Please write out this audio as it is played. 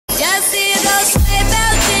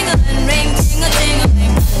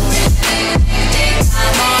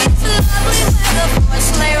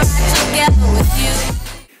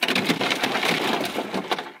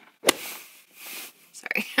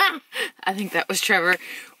think that was Trevor.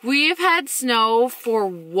 We've had snow for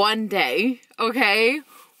 1 day, okay?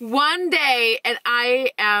 1 day, and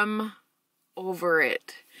I am over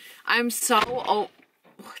it. I'm so,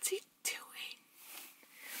 what's he doing?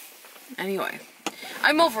 Anyway,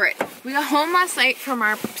 I'm over it. We got home last night from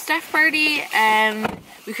our staff party, and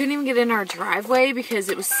we couldn't even get in our driveway because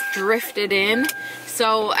it was drifted in.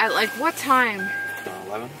 So at like, what time?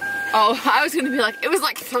 11. Oh, I was gonna be like, it was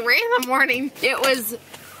like 3 in the morning. It was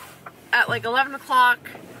at like 11 o'clock.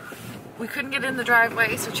 We couldn't get in the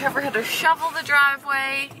driveway, so Trevor had to shovel the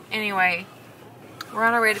driveway. Anyway, we're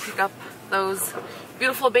on our way to pick up those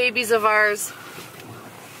beautiful babies of ours.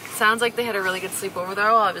 Sounds like they had a really good sleepover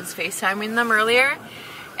though. I was FaceTiming them earlier.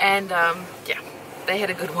 And yeah, they had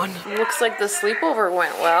a good one. Looks like the sleepover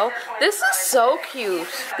went well. This is so cute.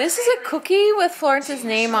 This is a cookie with Florence's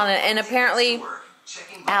name on it, and apparently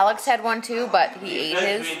Alex had one too, but he ate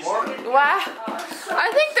his. Wow.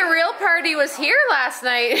 I think the real party was here last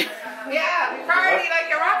night. Yeah, we partied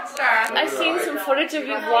like a rock star. I've seen some footage of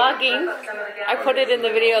you vlogging. I put it in the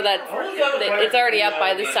video that it's already up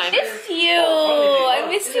by this time. Miss you. I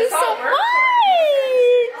missed you so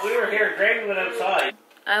much. We were here, Greg went outside.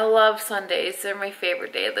 I love Sundays. They're my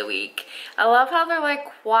favorite day of the week. I love how they're like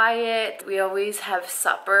quiet. We always have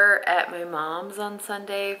supper at my mom's on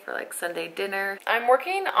Sunday for like Sunday dinner. I'm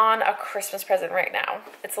working on a Christmas present right now.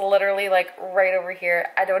 It's literally like right over here.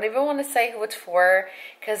 I don't even want to say who it's for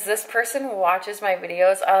because this person watches my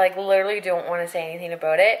videos. I like literally don't want to say anything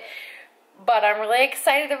about it. But I'm really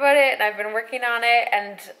excited about it, and I've been working on it,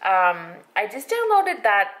 and I just downloaded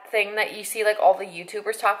that thing that you see like all the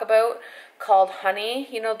YouTubers talk about called Honey.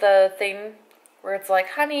 You know, the thing where it's like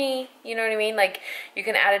honey, you know what I mean? Like you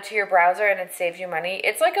can add it to your browser and it saves you money.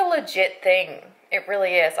 It's like a legit thing. It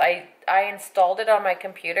really is. I installed it on my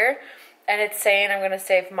computer, and it's saying I'm going to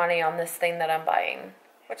save money on this thing that I'm buying,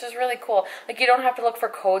 which is really cool. Like you don't have to look for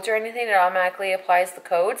codes or anything. It automatically applies the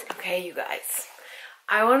codes. Okay, you guys.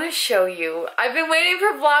 I want to show you. I've been waiting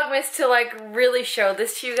for Vlogmas to like really show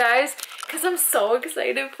this to you guys because I'm so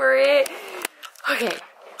excited for it. Okay,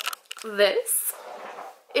 this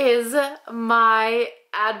is my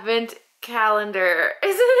advent calendar.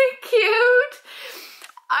 Isn't it cute?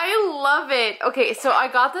 I love it. Okay, so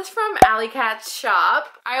I got this from AllyCatsShop.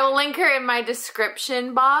 I will link her in my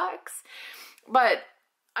description box, but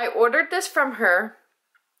I ordered this from her.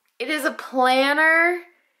 It is a planner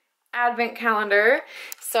advent calendar,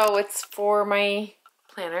 so it's for my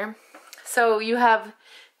planner. So you have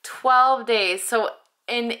 12 days. So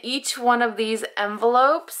in each one of these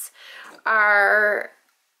envelopes are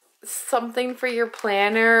something for your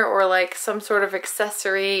planner or like some sort of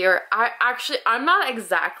accessory, or I'm not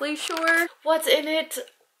exactly sure what's in it.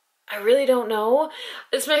 I really don't know.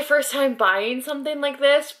 It's my first time buying something like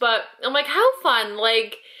this, but I'm like, how fun.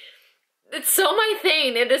 Like, it's so my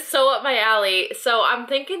thing. It is so up my alley. So I'm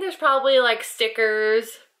thinking there's probably like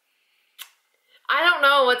stickers. I don't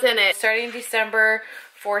know what's in it. Starting December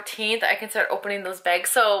 14th, I can start opening those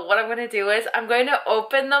bags. So what I'm going to do is I'm going to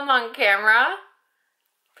open them on camera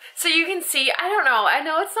so you can see. I don't know. I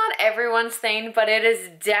know it's not everyone's thing, but it is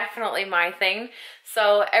definitely my thing.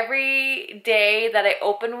 So every day that I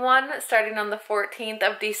open one, starting on the 14th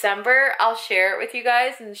of December, I'll share it with you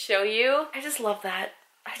guys and show you. I just love that.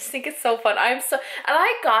 I just think it's so fun. And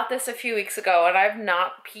I got this a few weeks ago and I've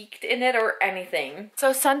not peeked in it or anything.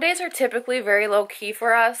 So Sundays are typically very low key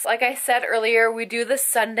for us. Like I said earlier, we do the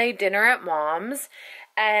Sunday dinner at Mom's,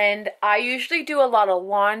 and I usually do a lot of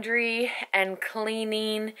laundry and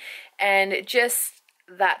cleaning and just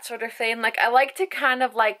that sort of thing. Like I like to kind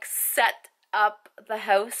of like set up the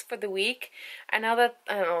house for the week. I don't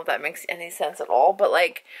know if that makes any sense at all, but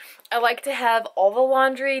like I like to have all the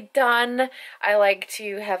laundry done. I like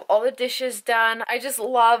to have all the dishes done. I just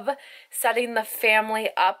love setting the family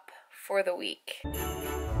up for the week.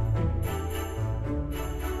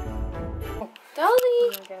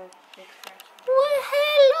 Dolly! Well,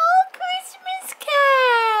 hello, Christmas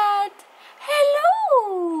cat!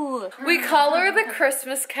 Hello! We call her the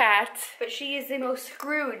Christmas cat. But she is the most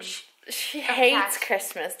Scrooge. She hates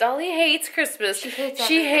Christmas. Dolly hates Christmas.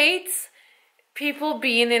 She hates people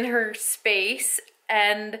being in her space,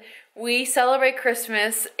 and we celebrate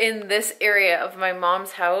Christmas in this area of my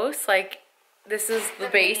mom's house. Like, this is the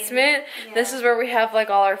basement. Yeah. This is where we have like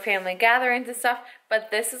all our family gatherings and stuff, but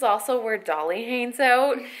this is also where Dolly hangs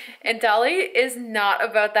out. And Dolly is not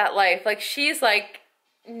about that life. Like, she's like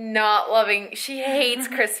not loving, she hates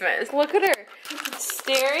Christmas. Look at her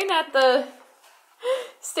staring at the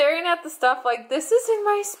stuff like, this is in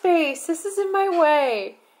my space, this is in my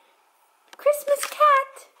way. Christmas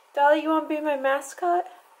cat! Dolly, you want to be my mascot?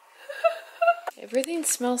 Everything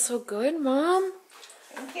smells so good, Mom.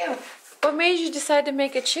 Thank you. What made you decide to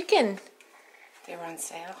make a chicken? They were on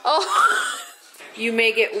sale. Oh, you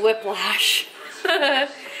may get whiplash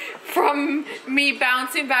from me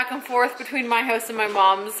bouncing back and forth between my house and my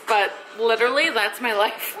mom's, but literally that's my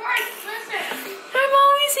life. I'm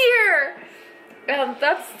always here.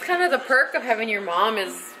 That's kind of the perk of having your mom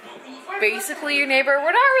is basically your neighbor.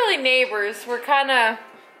 We're not really neighbors. We're kind of,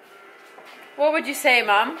 what would you say,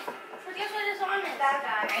 Mom? So guess what is on it?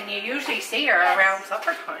 That guy. And you usually see her around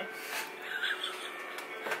supper time.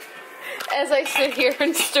 As I sit here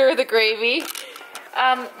and stir the gravy.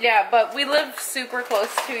 Yeah, but we live super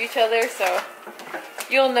close to each other, so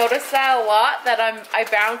you'll notice that a lot, that I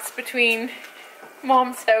bounce between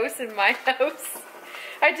Mom's house and my house.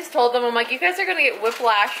 I just told them, I'm like, you guys are gonna get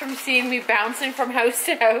whiplash from seeing me bouncing from house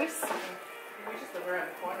to house. We just live around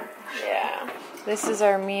the corner. Yeah. This is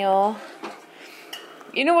our meal.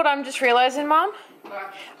 You know what I'm just realizing, Mom?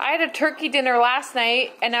 What? I had a turkey dinner last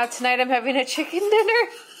night, and now tonight I'm having a chicken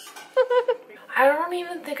dinner. I don't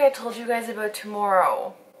even think I told you guys about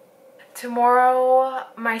tomorrow. Tomorrow,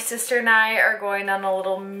 my sister and I are going on a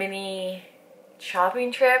little mini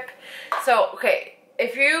shopping trip. So, okay,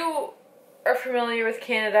 if you are familiar with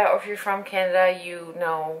Canada, or if you're from Canada, you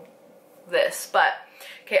know this. But,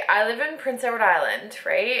 okay, I live in Prince Edward Island,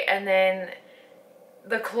 right? And then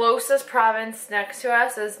the closest province next to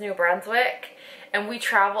us is New Brunswick. And we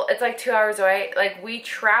travel, it's like 2 hours away. Like, we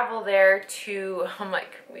travel there to, I'm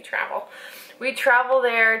like, we travel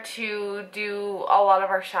there to do a lot of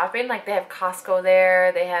our shopping. Like, they have Costco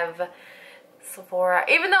there, they have Sephora.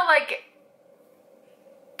 Even though,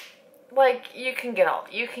 like you can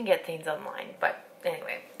get things online. But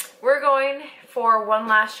anyway, we're going for one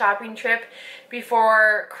last shopping trip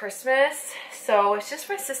before Christmas. So it's just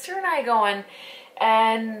my sister and I going,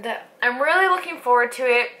 and I'm really looking forward to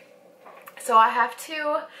it. So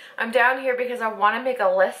I'm down here because I want to make a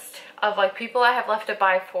list of like people I have left to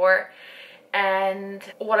buy for and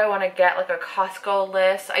what I want to get, like a Costco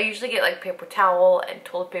list. I usually get like paper towel and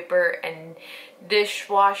toilet paper and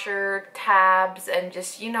dishwasher tabs and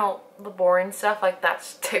just, you know, the boring stuff. Like,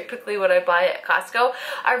 that's typically what I buy at Costco.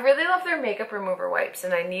 I really love their makeup remover wipes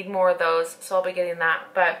and I need more of those, so I'll be getting that.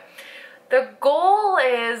 But the goal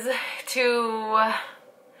is to,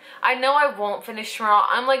 I know I won't finish tomorrow.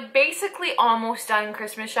 I'm like basically almost done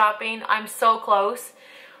Christmas shopping. I'm so close.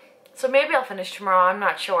 So maybe I'll finish tomorrow, I'm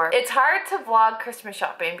not sure. It's hard to vlog Christmas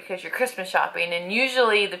shopping because you're Christmas shopping and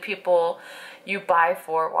usually the people you buy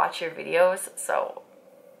for watch your videos. So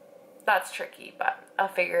that's tricky, but I'll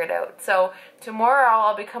figure it out. So tomorrow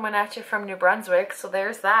I'll be coming at you from New Brunswick. So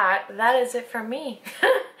there's that. That is it from me.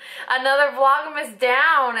 Another Vlogmas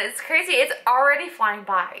down. It's crazy. It's already flying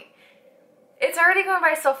by. It's already going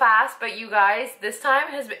by so fast, but you guys, this time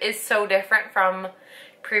is so different from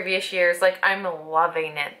previous years. Like, I'm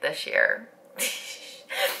loving it this year.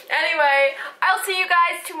 Anyway, I'll see you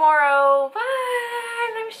guys tomorrow.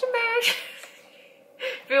 Bye. I'm Mr. Bear.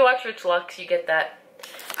 If you watch Rich Lux, you get that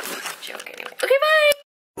joke anyway. Okay, bye.